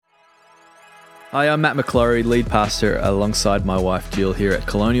Hi, I'm Matt McClory, lead pastor alongside my wife Jill here at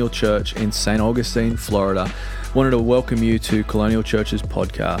Colonial Church in St. Augustine, Florida. Wanted to welcome you to Colonial Church's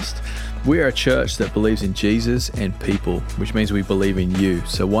podcast. We are a church that believes in Jesus and people, which means we believe in you.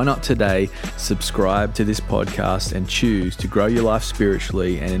 So why not today subscribe to this podcast and choose to grow your life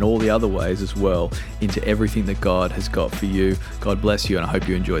spiritually and in all the other ways as well into everything that God has got for you. God bless you, and I hope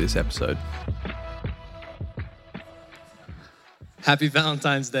you enjoy this episode. Happy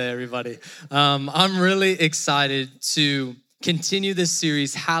Valentine's Day, everybody. I'm really excited to continue this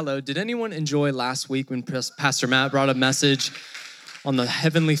series, Hallowed. Did anyone enjoy last week when Pastor Matt brought a message on the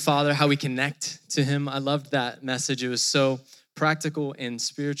Heavenly Father, how we connect to Him? I loved that message. It was so practical and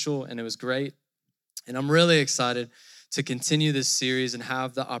spiritual, and it was great. And I'm really excited to continue this series and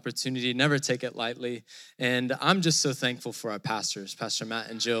have the opportunity, never take it lightly. And I'm just so thankful for our pastors, Pastor Matt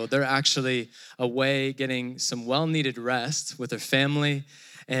and Jill. They're actually away getting some well-needed rest with their family.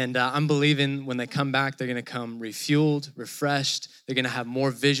 And I'm believing when they come back, they're gonna come refueled, refreshed. They're gonna have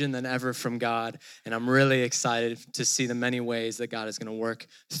more vision than ever from God. And I'm really excited to see the many ways that God is gonna work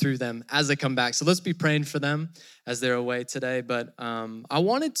through them as they come back. So let's be praying for them as they're away today. But I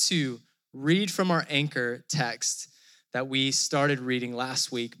wanted to read from our anchor text that we started reading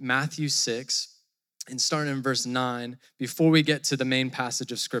last week, Matthew 6, and starting in verse 9. Before we get to the main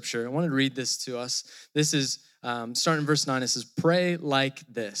passage of Scripture, I want to read this to us. This is, starting in verse 9, it says, "Pray like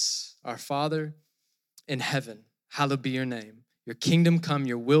this, our Father in heaven, hallowed be your name. Your kingdom come,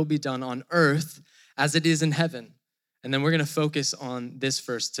 your will be done on earth as it is in heaven." And then we're going to focus on this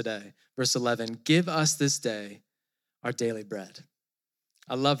verse today, verse 11. "Give us this day our daily bread."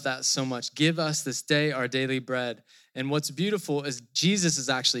 I love that so much. Give us this day our daily bread. And what's beautiful is Jesus is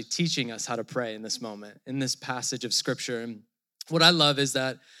actually teaching us how to pray in this moment, in this passage of Scripture. And what I love is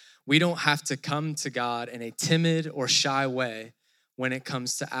that we don't have to come to God in a timid or shy way when it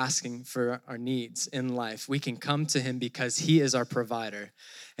comes to asking for our needs in life. We can come to Him because He is our provider.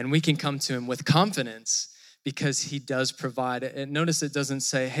 And we can come to Him with confidence because He does provide. And notice it doesn't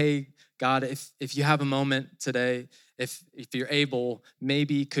say, "Hey, God, if you have a moment today, if you're able,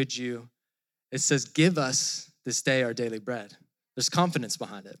 maybe could you?" It says, "Give us this day our daily bread." There's confidence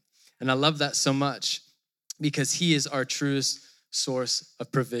behind it. And I love that so much because He is our truest source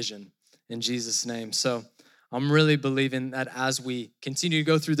of provision in Jesus' name. So I'm really believing that as we continue to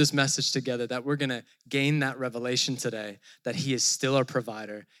go through this message together, that we're gonna gain that revelation today, that He is still our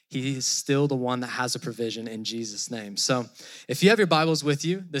provider. He is still the one that has a provision in Jesus' name. So if you have your Bibles with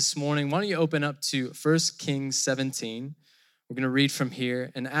you this morning, why don't you open up to 1 Kings 17. We're gonna read from here.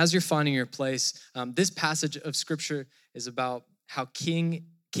 And as you're finding your place, this passage of Scripture is about how King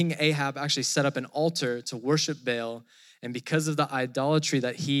Ahab actually set up an altar to worship Baal. And because of the idolatry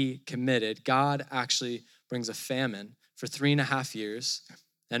that he committed, God actually brings a famine for 3.5 years.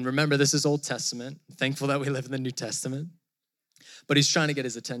 And remember, this is Old Testament. I'm thankful that we live in the New Testament. But he's trying to get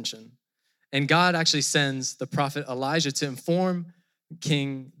his attention. And God actually sends the prophet Elijah to inform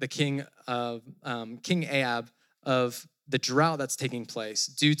King Ahab of the drought that's taking place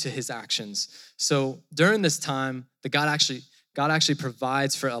due to his actions. So during this time, God actually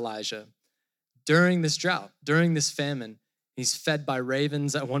provides for Elijah. During this drought, during this famine, he's fed by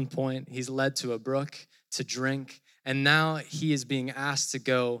ravens at one point. He's led to a brook to drink. And now he is being asked to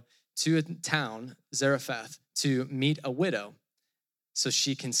go to a town, Zarephath, to meet a widow so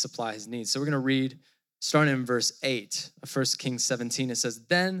she can supply his needs. So we're going to read starting in verse 8 of 1 Kings 17. It says,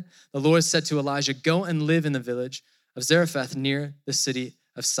 "Then the Lord said to Elijah, 'Go and live in the village of Zarephath near the city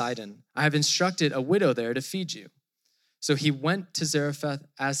of Sidon. I have instructed a widow there to feed you.' So he went to Zarephath.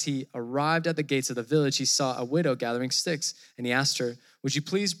 As he arrived at the gates of the village, he saw a widow gathering sticks, and he asked her, 'Would you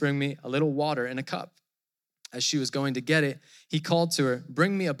please bring me a little water in a cup?' As she was going to get it, he called to her,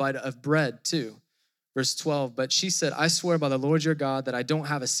 'Bring me a bite of bread too.' Verse 12, but she said, 'I swear by the Lord your God that I don't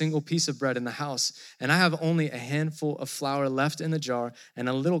have a single piece of bread in the house, and I have only a handful of flour left in the jar and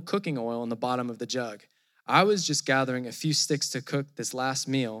a little cooking oil in the bottom of the jug. I was just gathering a few sticks to cook this last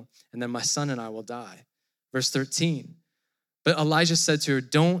meal, and then my son and I will die.' Verse 13, but Elijah said to her,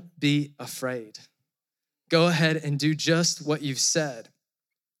 'Don't be afraid. Go ahead and do just what you've said.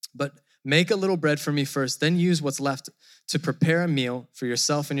 But make a little bread for me first, then use what's left to prepare a meal for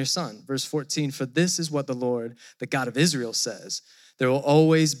yourself and your son.' Verse 14, 'For this is what the Lord, the God of Israel says. There will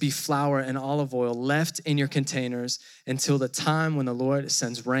always be flour and olive oil left in your containers until the time when the Lord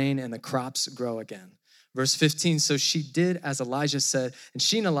sends rain and the crops grow again.' Verse 15, so she did as Elijah said, and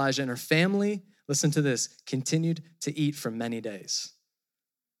she and Elijah and her family, listen to this, continued to eat for many days.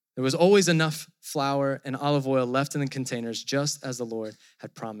 There was always enough flour and olive oil left in the containers, just as the Lord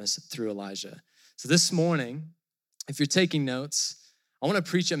had promised through Elijah. So this morning, if you're taking notes, I want to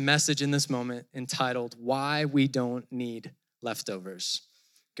preach a message in this moment entitled, Why We Don't Need Leftovers.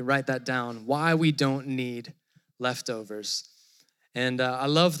 You can write that down, why we don't need leftovers. And I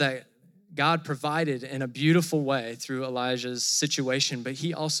love that God provided in a beautiful way through Elijah's situation, but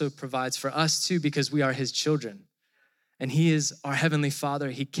he also provides for us too because we are his children. And he is our heavenly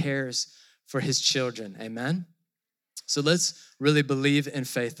Father. He cares for his children, amen? So let's really believe in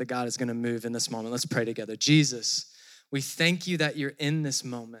faith that God is gonna move in this moment. Let's pray together. Jesus, we thank you that you're in this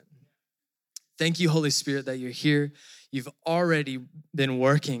moment. Thank you, Holy Spirit, that you're here. You've already been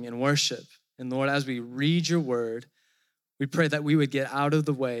working in worship. And Lord, as we read your word, we pray that we would get out of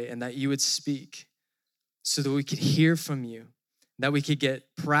the way and that you would speak so that we could hear from you, that we could get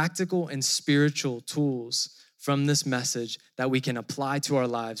practical and spiritual tools from this message that we can apply to our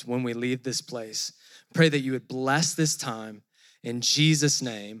lives when we leave this place. Pray that you would bless this time in Jesus'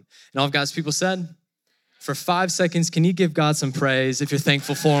 name. And all of God's people said, for 5 seconds, can you give God some praise if you're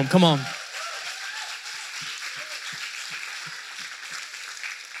thankful for him? Come on.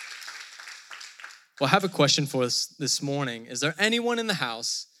 Well, I have a question for us this morning. Is there anyone in the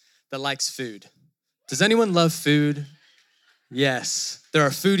house that likes food? Does anyone love food? Yes, there are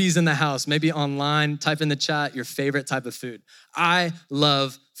foodies in the house. Maybe online, type in the chat your favorite type of food. I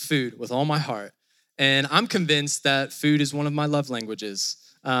love food with all my heart. And I'm convinced that food is one of my love languages.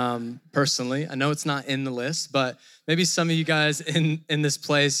 Personally, I know it's not in the list, but maybe some of you guys in this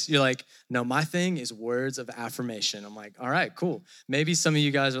place, you're like, no, my thing is words of affirmation. I'm like, all right, cool. Maybe some of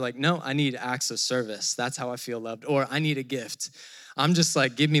you guys are like, no, I need acts of service. That's how I feel loved. Or I need a gift. I'm just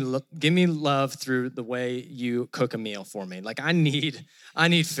like, give me love through the way you cook a meal for me. Like I need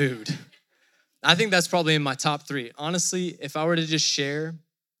food. I think that's probably in my top 3. Honestly, if I were to just share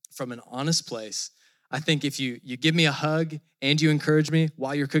from an honest place, I think if you give me a hug and you encourage me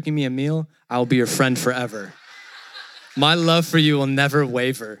while you're cooking me a meal, I will be your friend forever. My love for you will never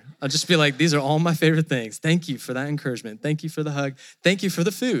waver. I'll just be like, these are all my favorite things. Thank you for that encouragement. Thank you for the hug. Thank you for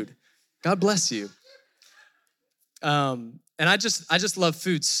the food. God bless you. And I just love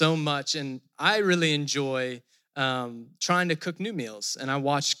food so much. And I really enjoy trying to cook new meals. And I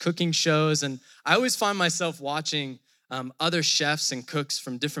watch cooking shows. And I always find myself watching other chefs and cooks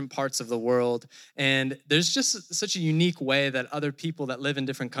from different parts of the world. And there's just such a unique way that other people that live in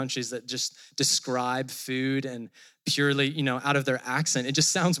different countries that just describe food and purely, out of their accent, it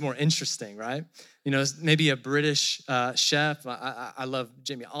just sounds more interesting, right? Maybe a British chef. I love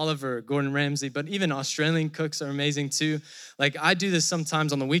Jamie Oliver, Gordon Ramsay, but even Australian cooks are amazing too. Like I do this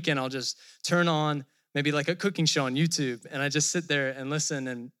sometimes on the weekend. I'll just turn on maybe like a cooking show on YouTube and I just sit there and listen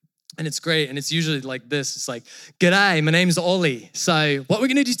and it's great. And it's usually like this. It's like, g'day, my name's Ollie. So what we're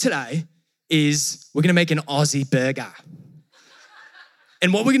going to do today is we're going to make an Aussie burger.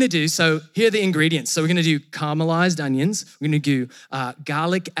 And what we're going to do, so here are the ingredients. So we're going to do caramelized onions. We're going to do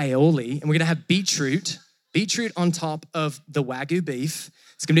garlic aioli. And we're going to have beetroot on top of the Wagyu beef.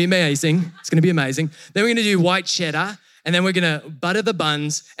 It's going to be amazing. It's going to be amazing. Then we're going to do white cheddar. And then we're going to butter the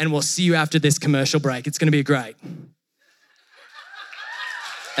buns. And we'll see you after this commercial break. It's going to be great.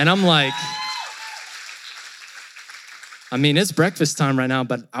 And I'm like, it's breakfast time right now,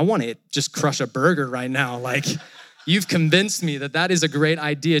 but I want to just crush a burger right now. Like, you've convinced me that is a great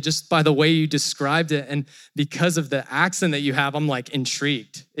idea just by the way you described it. And because of the accent that you have, I'm like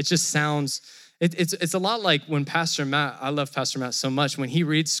intrigued. It just sounds, it's a lot like when Pastor Matt, I love Pastor Matt so much. When he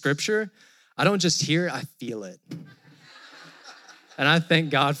reads scripture, I don't just hear it, I feel it. And I thank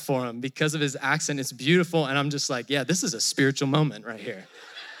God for him because of his accent. It's beautiful. And I'm just like, yeah, this is a spiritual moment right here.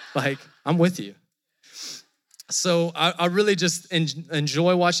 Like, I'm with you. So I really just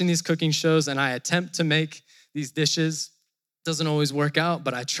enjoy watching these cooking shows and I attempt to make these dishes. Doesn't always work out,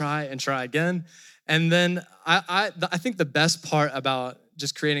 but I try and try again. And then I think the best part about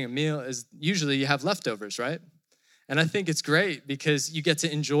just creating a meal is usually you have leftovers, right? And I think it's great because you get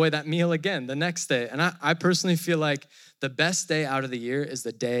to enjoy that meal again the next day. And I personally feel like the best day out of the year is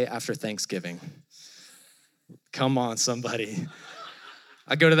the day after Thanksgiving. Come on, somebody.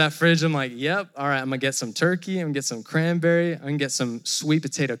 I go to that fridge, I'm like, yep, all right, I'm gonna get some turkey, I'm gonna get some cranberry, I'm gonna get some sweet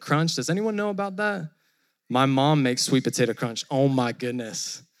potato crunch. Does anyone know about that? My mom makes sweet potato crunch. Oh my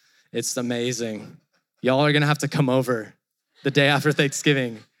goodness, it's amazing. Y'all are gonna have to come over the day after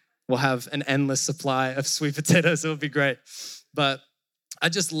Thanksgiving. We'll have an endless supply of sweet potatoes, it'll be great. But I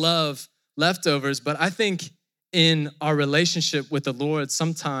just love leftovers, but I think in our relationship with the Lord,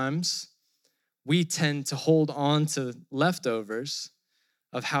 sometimes we tend to hold on to leftovers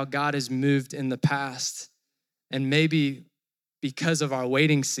of how God has moved in the past. And maybe because of our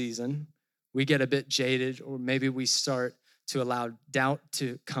waiting season, we get a bit jaded, or maybe we start to allow doubt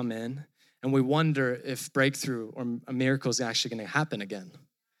to come in. and we wonder if breakthrough or a miracle is actually going to happen again.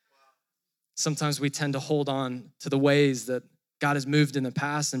 Sometimes we tend to hold on to the ways that God has moved in the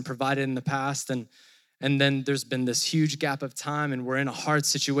past and provided in the past, and then there's been this huge gap of time, and we're in a hard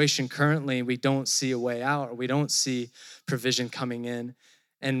situation currently. We don't see a way out, or we don't see provision coming in,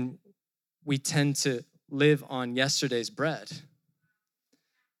 and we tend to live on yesterday's bread.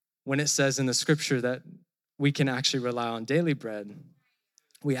 When it says in the scripture that we can actually rely on daily bread,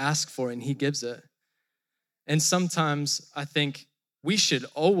 we ask for it and he gives it. And sometimes I think we should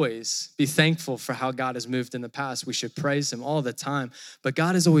always be thankful for how God has moved in the past. We should praise him all the time, but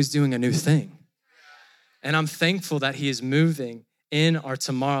God is always doing a new thing. And I'm thankful that he is moving in our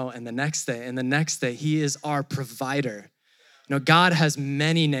tomorrow and the next day. And the next day, he is our provider. You know, God has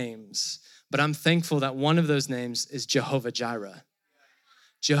many names, but I'm thankful that one of those names is Jehovah Jireh.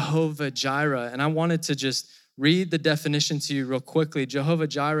 Jehovah Jireh. And I wanted to just read the definition to you real quickly. Jehovah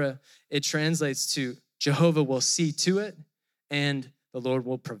Jireh, it translates to Jehovah will see to it and the Lord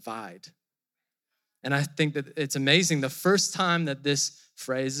will provide. And I think that it's amazing. The first time that this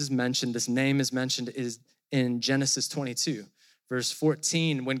phrase is mentioned, this name is mentioned, is in Genesis 22, verse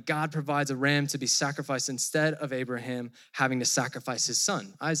 14, when God provides a ram to be sacrificed instead of Abraham having to sacrifice his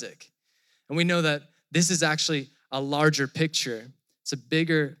son, Isaac. And we know that this is actually a larger picture. It's a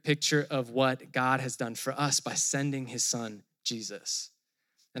bigger picture of what God has done for us by sending his son, Jesus.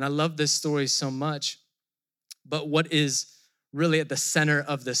 And I love this story so much, but what is really at the center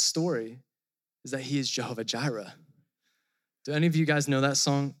of this story is that he is Jehovah Jireh. Do any of you guys know that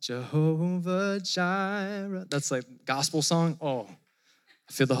song? Jehovah Jireh. That's like a gospel song. Oh,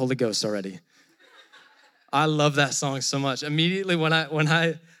 I feel the Holy Ghost already. I love that song so much. Immediately when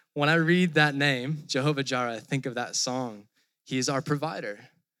I read that name, Jehovah Jireh, I think of that song. He is our provider.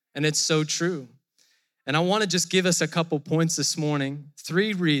 And it's so true. And I want to just give us a couple points this morning.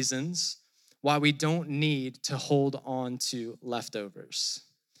 3 reasons why we don't need to hold on to leftovers.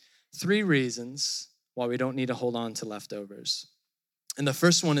 3 reasons why we don't need to hold on to leftovers. And the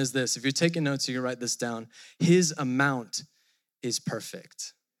first one is this. If you're taking notes, you can write this down. His amount is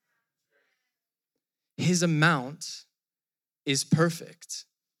perfect. His amount is perfect.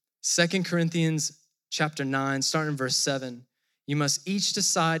 2 Corinthians chapter 9, starting in verse 7. You must each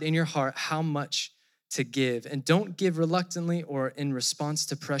decide in your heart how much to give. And don't give reluctantly or in response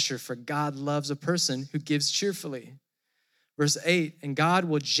to pressure, for God loves a person who gives cheerfully. Verse 8, and God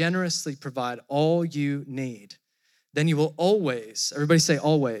will generously provide all you need. Then you will always, everybody say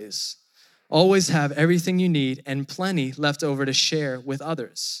always have everything you need and plenty left over to share with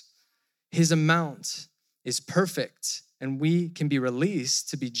others. His amount is perfect, and we can be released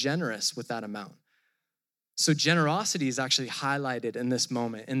to be generous with that amount. So generosity is actually highlighted in this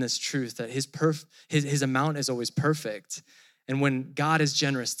moment, in this truth that his amount is always perfect. And when God is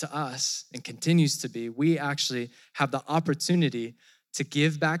generous to us and continues to be, we actually have the opportunity to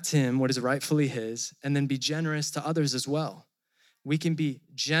give back to him what is rightfully his and then be generous to others as well. We can be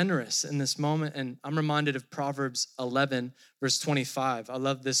generous in this moment. And I'm reminded of Proverbs 11, verse 25. I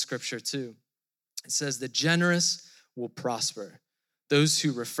love this scripture too. It says, the generous will prosper. Those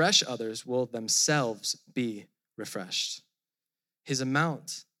who refresh others will themselves be refreshed. His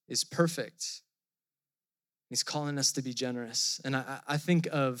amount is perfect. He's calling us to be generous. And I think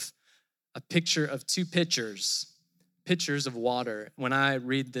of a picture of 2 pitchers of water when I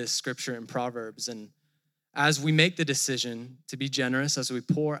read this scripture in Proverbs. And as we make the decision to be generous, as we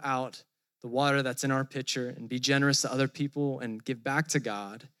pour out the water that's in our pitcher and be generous to other people and give back to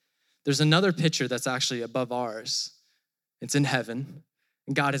God, there's another pitcher that's actually above ours. It's in heaven,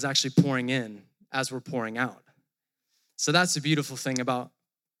 and God is actually pouring in as we're pouring out. So that's the beautiful thing about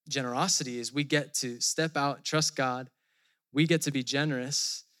generosity is we get to step out, trust God, we get to be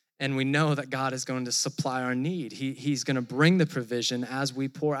generous, and we know that God is going to supply our need. He's going to bring the provision. As we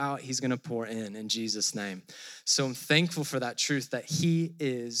pour out, he's going to pour in Jesus' name. So I'm thankful for that truth that he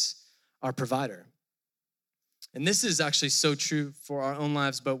is our provider. And this is actually so true for our own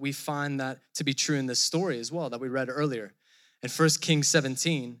lives, but we find that to be true in this story as well that we read earlier. In 1 Kings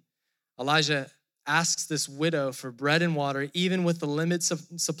 17, Elijah asks this widow for bread and water, even with the limits of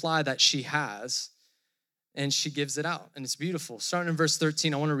supply that she has, and she gives it out, and it's beautiful. Starting in verse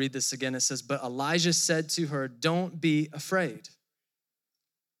 13, I want to read this again. It says, but Elijah said to her, don't be afraid.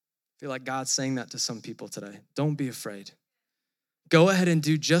 I feel like God's saying that to some people today. Don't be afraid. Go ahead and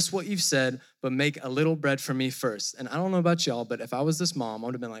do just what you've said, but make a little bread for me first. And I don't know about y'all, but if I was this mom, I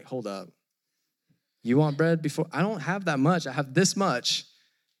would have been like, hold up. You want bread before? I don't have that much. I have this much.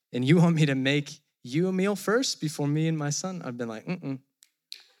 And you want me to make you a meal first before me and my son? I've been like,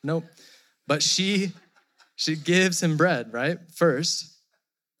 nope. But she gives him bread, right? First.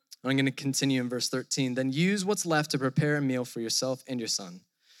 I'm going to continue in verse 13. Then use what's left to prepare a meal for yourself and your son.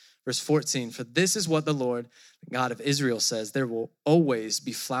 Verse 14, for this is what the Lord, the God of Israel says, there will always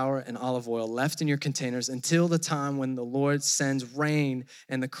be flour and olive oil left in your containers until the time when the Lord sends rain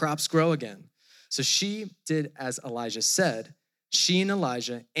and the crops grow again. So she did as Elijah said. She and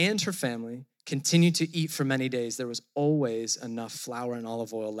Elijah and her family continued to eat for many days. There was always enough flour and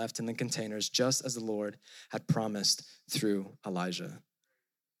olive oil left in the containers, just as the Lord had promised through Elijah.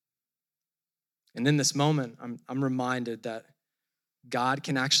 And in this moment, I'm reminded that God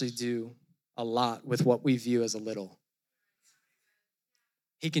can actually do a lot with what we view as a little.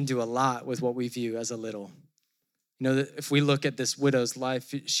 He can do a lot with what we view as a little. You know, if we look at this widow's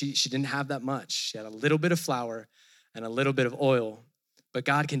life, she didn't have that much. She had a little bit of flour and a little bit of oil, but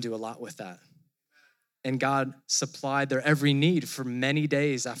God can do a lot with that. And God supplied their every need for many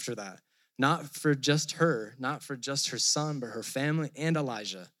days after that. Not for just her, not for just her son, but her family and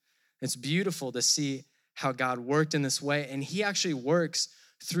Elijah. It's beautiful to see how God worked in this way, and he actually works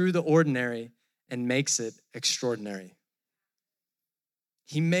through the ordinary and makes it extraordinary.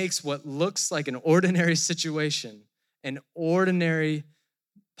 He makes what looks like an ordinary situation, an ordinary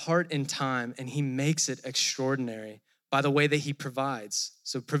part in time, and he makes it extraordinary by the way that he provides.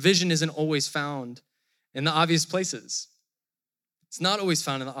 So provision isn't always found in the obvious places. It's not always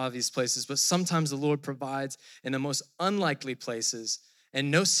found in the obvious places, but sometimes the Lord provides in the most unlikely places, and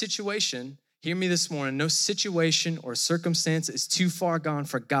no situation, hear me this morning, no situation or circumstance is too far gone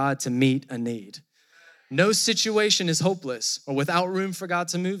for God to meet a need. No situation is hopeless or without room for God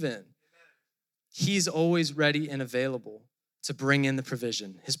to move in. He's always ready and available to bring in the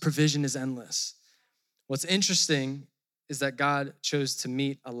provision. His provision is endless. What's interesting is that God chose to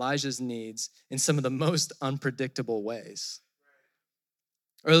meet Elijah's needs in some of the most unpredictable ways.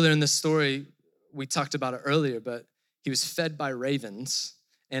 Earlier in the story, we talked about it earlier, but he was fed by ravens.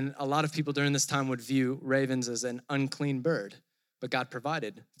 And a lot of people during this time would view ravens as an unclean bird, but God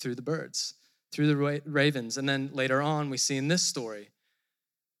provided through the birds, through the ravens. And then later on, we see in this story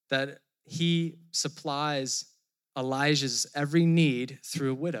that he supplies Elijah's every need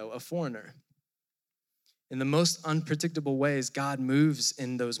through a widow, a foreigner. In the most unpredictable ways, God moves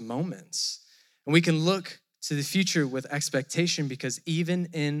in those moments. And we can look to the future with expectation because even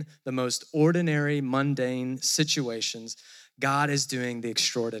in the most ordinary, mundane situations, God is doing the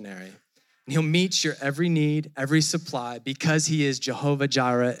extraordinary. And he'll meet your every need, every supply, because he is Jehovah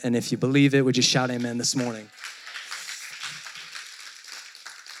Jireh. And if you believe it, would you shout amen this morning?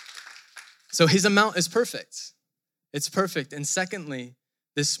 So his amount is perfect. It's perfect. And secondly,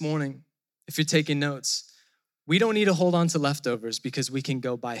 this morning, if you're taking notes, we don't need to hold on to leftovers because we can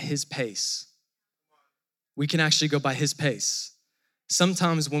go by his pace. We can actually go by his pace.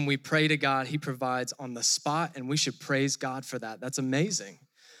 Sometimes when we pray to God, he provides on the spot, and we should praise God for that. That's amazing.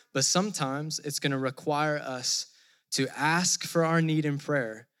 But sometimes it's going to require us to ask for our need in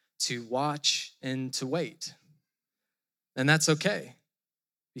prayer, to watch and to wait. And that's okay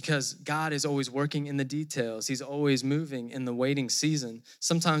because God is always working in the details. He's always moving in the waiting season.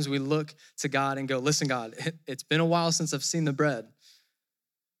 Sometimes we look to God and go, listen, God, it's been a while since I've seen the bread.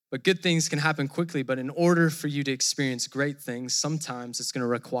 But good things can happen quickly. But in order for you to experience great things, sometimes it's going to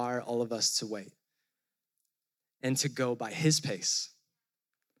require all of us to wait and to go by his pace.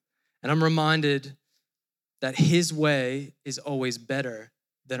 And I'm reminded that his way is always better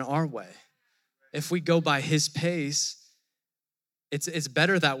than our way. If we go by his pace, it's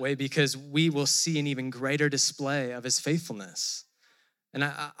better that way because we will see an even greater display of his faithfulness. And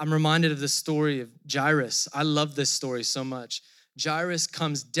I'm reminded of the story of Jairus. I love this story so much. Jairus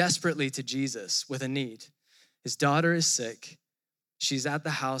comes desperately to Jesus with a need. His daughter is sick. She's at the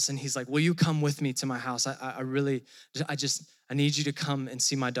house and he's like, will you come with me to my house? I need you to come and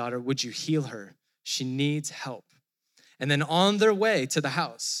see my daughter. Would you heal her? She needs help. And then on their way to the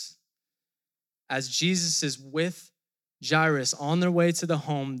house, as Jesus is with Jairus on their way to the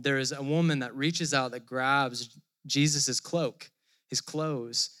home, there is a woman that reaches out that grabs Jesus's cloak, his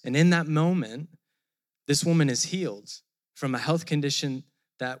clothes. And in that moment, this woman is healed from a health condition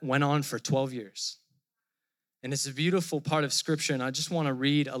that went on for 12 years. And it's a beautiful part of scripture, and I just want to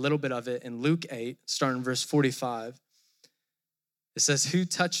read a little bit of it in Luke 8, starting in verse 45. It says, who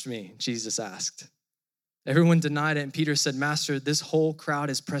touched me? Jesus asked. Everyone denied it, and Peter said, Master, this whole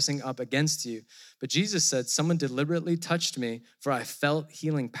crowd is pressing up against you. But Jesus said, someone deliberately touched me, for I felt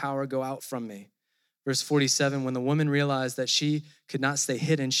healing power go out from me. Verse 47, when the woman realized that she could not stay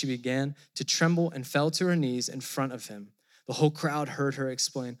hidden, she began to tremble and fell to her knees in front of him. The whole crowd heard her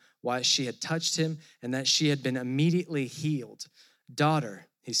explain why she had touched him and that she had been immediately healed. Daughter,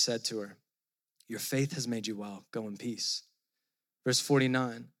 he said to her, your faith has made you well. Go in peace. Verse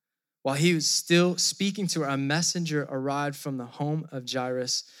 49, While he was still speaking to her, a messenger arrived from the home of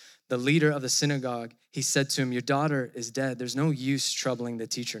Jairus, the leader of the synagogue. He said to him, "Your daughter is dead. There's no use troubling the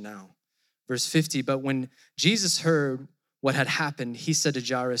teacher now." Verse 50, but when Jesus heard what had happened, he said to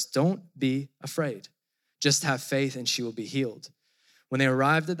Jairus, "Don't be afraid. Just have faith and she will be healed." When they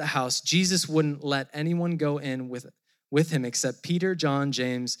arrived at the house, Jesus wouldn't let anyone go in with him except Peter, John,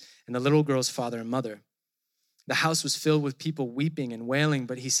 James, and the little girl's father and mother. The house was filled with people weeping and wailing,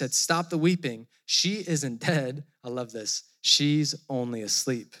 but he said, "Stop the weeping. She isn't dead." I love this. "She's only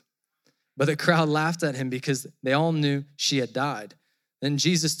asleep." But the crowd laughed at him because they all knew she had died. Then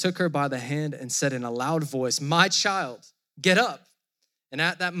Jesus took her by the hand and said in a loud voice, "My child, get up." And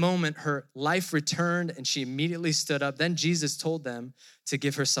at that moment, her life returned and she immediately stood up. Then Jesus told them to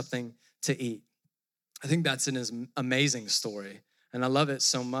give her something to eat. I think that's an amazing story, and I love it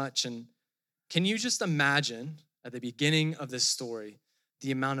so much. And can you just imagine at the beginning of this story,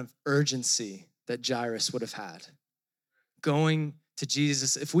 the amount of urgency that Jairus would have had? Going to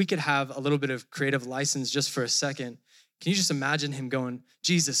Jesus, if we could have a little bit of creative license just for a second, can you just imagine him going,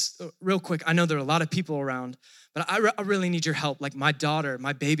 "Jesus, real quick, I know there are a lot of people around, but I really need your help. Like my daughter,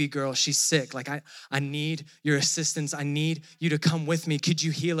 my baby girl, she's sick. Like I need your assistance. I need you to come with me. Could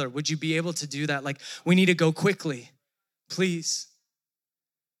you heal her? Would you be able to do that? Like we need to go quickly, please."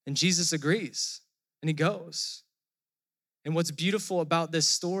 And Jesus agrees and he goes. And what's beautiful about this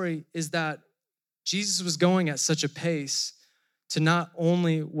story is that Jesus was going at such a pace to not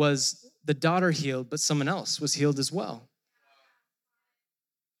only was the daughter healed, but someone else was healed as well.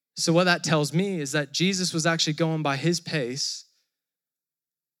 So what that tells me is that Jesus was actually going by his pace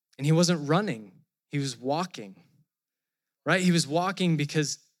and he wasn't running, he was walking, right? He was walking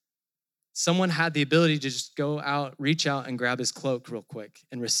because someone had the ability to just go out, reach out and grab his cloak real quick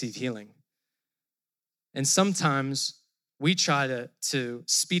and receive healing. And sometimes we try to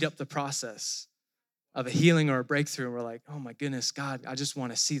speed up the process of a healing or a breakthrough. And we're like, "Oh my goodness, God, I just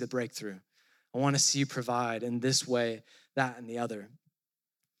want to see the breakthrough. I want to see you provide in this way, that, and the other."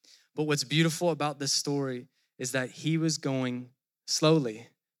 But what's beautiful about this story is that he was going slowly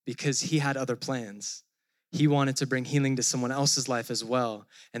because he had other plans. He wanted to bring healing to someone else's life as well.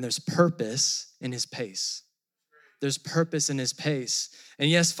 And there's purpose in his pace. There's purpose in his pace. And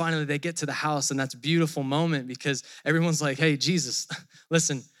yes, finally they get to the house and that's a beautiful moment because everyone's like, "Hey, Jesus,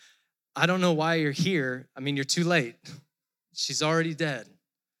 listen, I don't know why you're here. I mean, you're too late. She's already dead."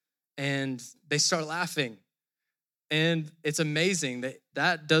 And they start laughing. And it's amazing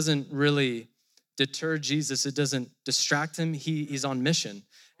that doesn't really deter Jesus. It doesn't distract him. He's on mission.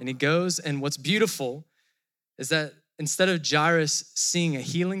 And he goes, and what's beautiful is that instead of Jairus seeing a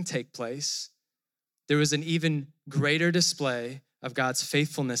healing take place, there was an even greater display of God's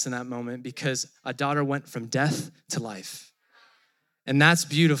faithfulness in that moment because a daughter went from death to life. And that's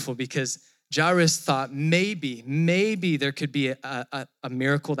beautiful because Jairus thought maybe there could be a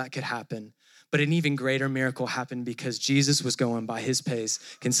miracle that could happen, but an even greater miracle happened because Jesus was going by his pace.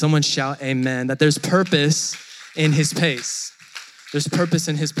 Can someone shout amen? That there's purpose in his pace. There's purpose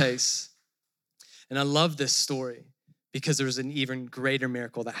in his pace. And I love this story because there was an even greater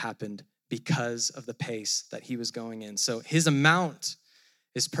miracle that happened because of the pace that he was going in. So his amount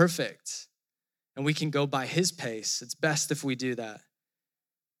is perfect and we can go by his pace. It's best if we do that.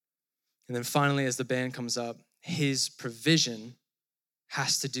 And then finally, as the band comes up, his provision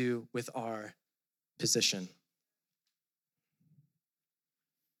has to do with our position.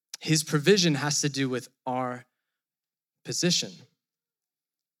 His provision has to do with our position.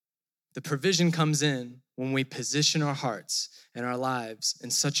 The provision comes in when we position our hearts and our lives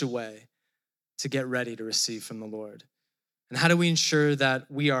in such a way to get ready to receive from the Lord. And how do we ensure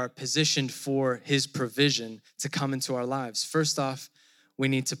that we are positioned for his provision to come into our lives? First off, we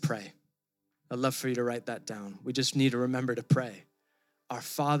need to pray. I'd love for you to write that down. We just need to remember to pray. Our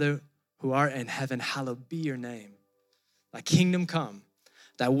Father who art in heaven, hallowed be your name. Thy kingdom come,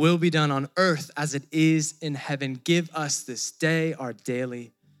 thy will be done on earth as it is in heaven. Give us this day our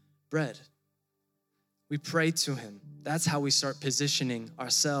daily bread. We pray to him. That's how we start positioning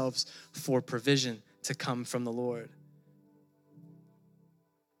ourselves for provision to come from the Lord.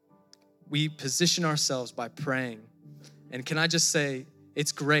 We position ourselves by praying. And can I just say,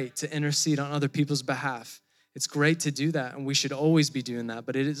 it's great to intercede on other people's behalf. It's great to do that, and we should always be doing that,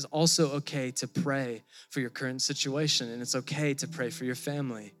 but it is also okay to pray for your current situation, and it's okay to pray for your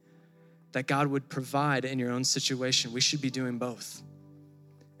family, that God would provide in your own situation. We should be doing both,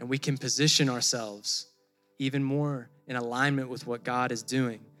 and we can position ourselves even more in alignment with what God is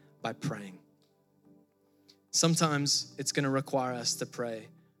doing by praying. Sometimes it's going to require us to pray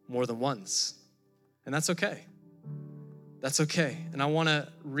more than once, and that's okay. That's okay. And I want to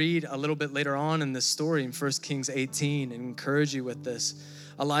read a little bit later on in this story in 1 Kings 18 and encourage you with this.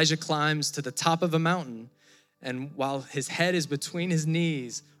 Elijah climbs to the top of a mountain, and while his head is between his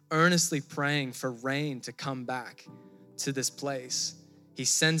knees, earnestly praying for rain to come back to this place, he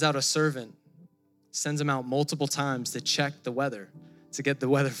sends out a servant, sends him out multiple times to check the weather, to get the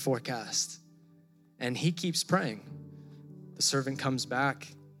weather forecast. And he keeps praying. The servant comes back,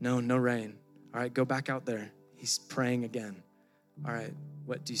 no rain. All right, go back out there. He's praying again. All right,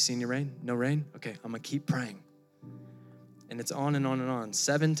 what, do you see any rain? No rain? Okay, I'm gonna keep praying. And it's on and on and on,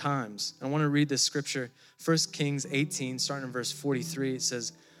 7 times. I wanna read this scripture, 1 Kings 18, starting in verse 43. It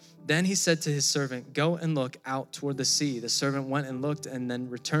says, then he said to his servant, go and look out toward the sea. The servant went and looked and then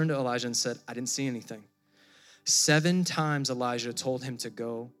returned to Elijah and said, I didn't see anything. 7 times Elijah told him to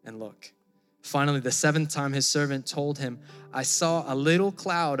go and look. Finally, the 7th time his servant told him, I saw a little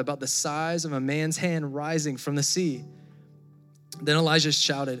cloud about the size of a man's hand rising from the sea. Then Elijah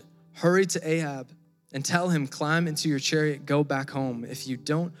shouted, hurry to Ahab and tell him, climb into your chariot, go back home. If you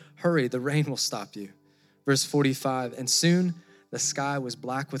don't hurry, the rain will stop you. Verse 45, and soon the sky was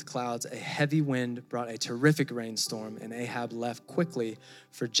black with clouds. A heavy wind brought a terrific rainstorm, and Ahab left quickly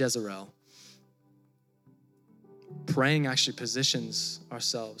for Jezreel. Praying actually positions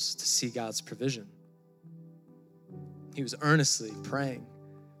ourselves to see God's provision. He was earnestly praying,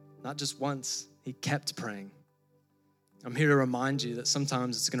 not just once, he kept praying. I'm here to remind you that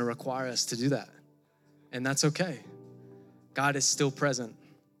sometimes it's going to require us to do that, and that's okay. God is still present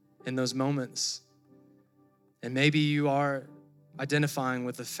in those moments. And maybe you are identifying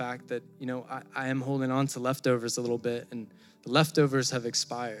with the fact that, I am holding on to leftovers a little bit, and the leftovers have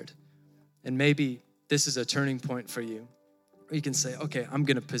expired. And maybe this is a turning point for you, where you can say, okay, I'm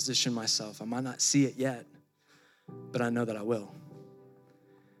gonna position myself. I might not see it yet, but I know that I will.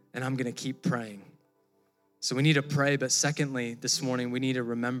 And I'm gonna keep praying. So we need to pray, but secondly, this morning, we need to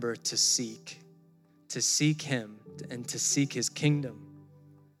remember to seek him and to seek his kingdom.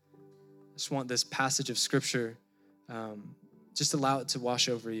 I just want this passage of scripture, just allow it to wash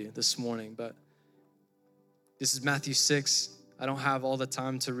over you this morning. But this is Matthew 6. I don't have all the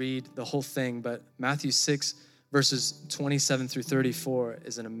time to read the whole thing, but Matthew 6, verses 27 through 34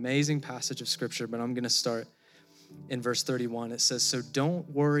 is an amazing passage of scripture, but I'm going to start in verse 31. It says, so don't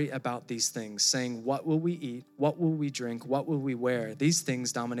worry about these things, saying, what will we eat? What will we drink? What will we wear? These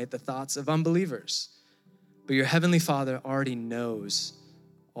things dominate the thoughts of unbelievers. But your heavenly Father already knows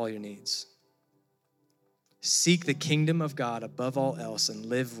all your needs. Seek the kingdom of God above all else and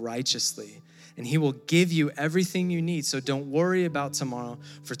live righteously, and he will give you everything you need. So don't worry about tomorrow,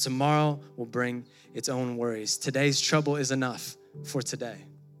 for tomorrow will bring its own worries. Today's trouble is enough for today.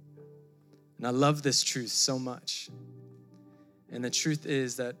 And I love this truth so much. And the truth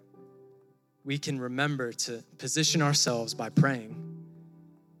is that we can remember to position ourselves by praying,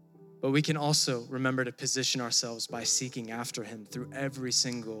 but we can also remember to position ourselves by seeking after him through every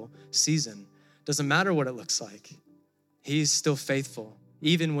single season. Doesn't matter what it looks like. He's still faithful.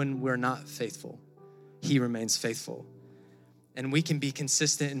 Even when we're not faithful, he remains faithful. And we can be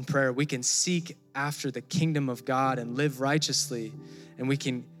consistent in prayer. We can seek after the kingdom of God and live righteously. And we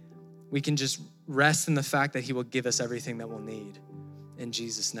can just rest in the fact that he will give us everything that we'll need in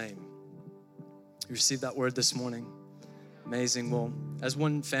Jesus' name. You received that word this morning? Amazing. Well, as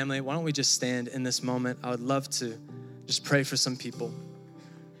one family, why don't we just stand in this moment? I would love to just pray for some people.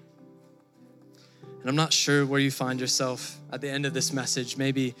 And I'm not sure where you find yourself at the end of this message.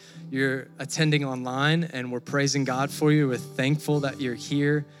 Maybe you're attending online and we're praising God for you. We're thankful that you're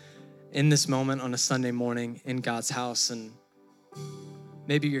here in this moment on a Sunday morning in God's house. And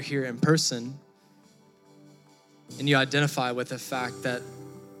maybe you're here in person and you identify with the fact that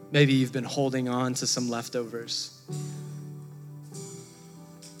maybe you've been holding on to some leftovers.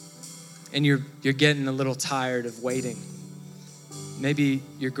 And you're getting a little tired of waiting. Maybe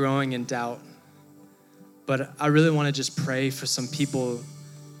you're growing in doubt. But I really want to just pray for some people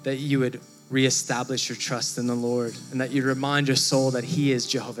that you would reestablish your trust in the Lord and that you remind your soul that he is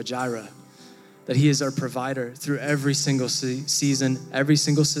Jehovah Jireh, that he is our provider through every single season, every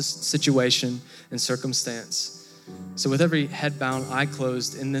single situation and circumstance. So with every head bowed, eye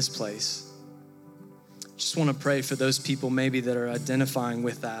closed in this place, just want to pray for those people maybe that are identifying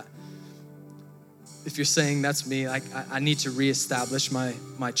with that. If you're saying that's me, I need to reestablish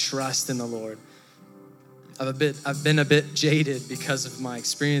my trust in the Lord. I've been a bit jaded because of my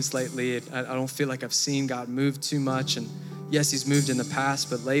experience lately. I don't feel like I've seen God move too much. And yes, he's moved in the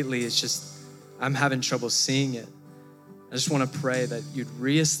past, but lately it's just, I'm having trouble seeing it. I just want to pray that you'd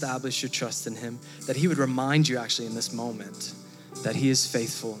reestablish your trust in him, that he would remind you actually in this moment that he is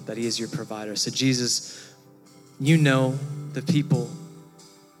faithful, that he is your provider. So Jesus, You know the people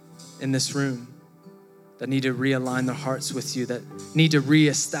in this room that need to realign their hearts with you, that need to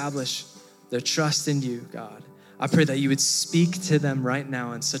reestablish their trust in you, God. I pray that you would speak to them right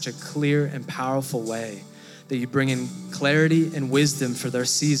now in such a clear and powerful way, that you bring in clarity and wisdom for their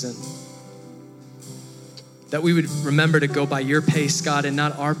season. That we would remember to go by your pace, God, and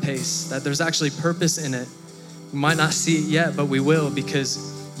not our pace, that there's actually purpose in it. We might not see it yet, but we will, because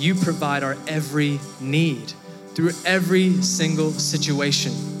you provide our every need through every single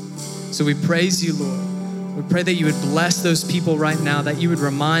situation. So we praise you, Lord. We pray that you would bless those people right now, that you would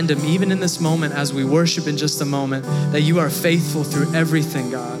remind them, even in this moment as we worship in just a moment, that you are faithful through everything,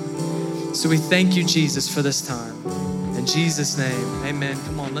 God. So we thank you, Jesus, for this time. In Jesus' name, amen.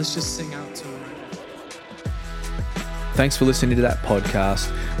 Come on, let's just sing out to him. Thanks for listening to that podcast.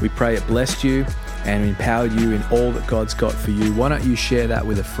 We pray it blessed you and empowered you in all that God's got for you. Why don't you share that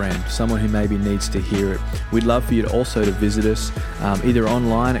with a friend, someone who maybe needs to hear it? We'd love for you to also to visit us either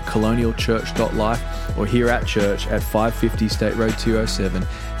online at colonialchurch.life or here at church at 550 State Road 207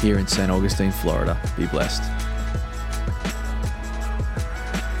 here in St. Augustine, Florida. Be blessed.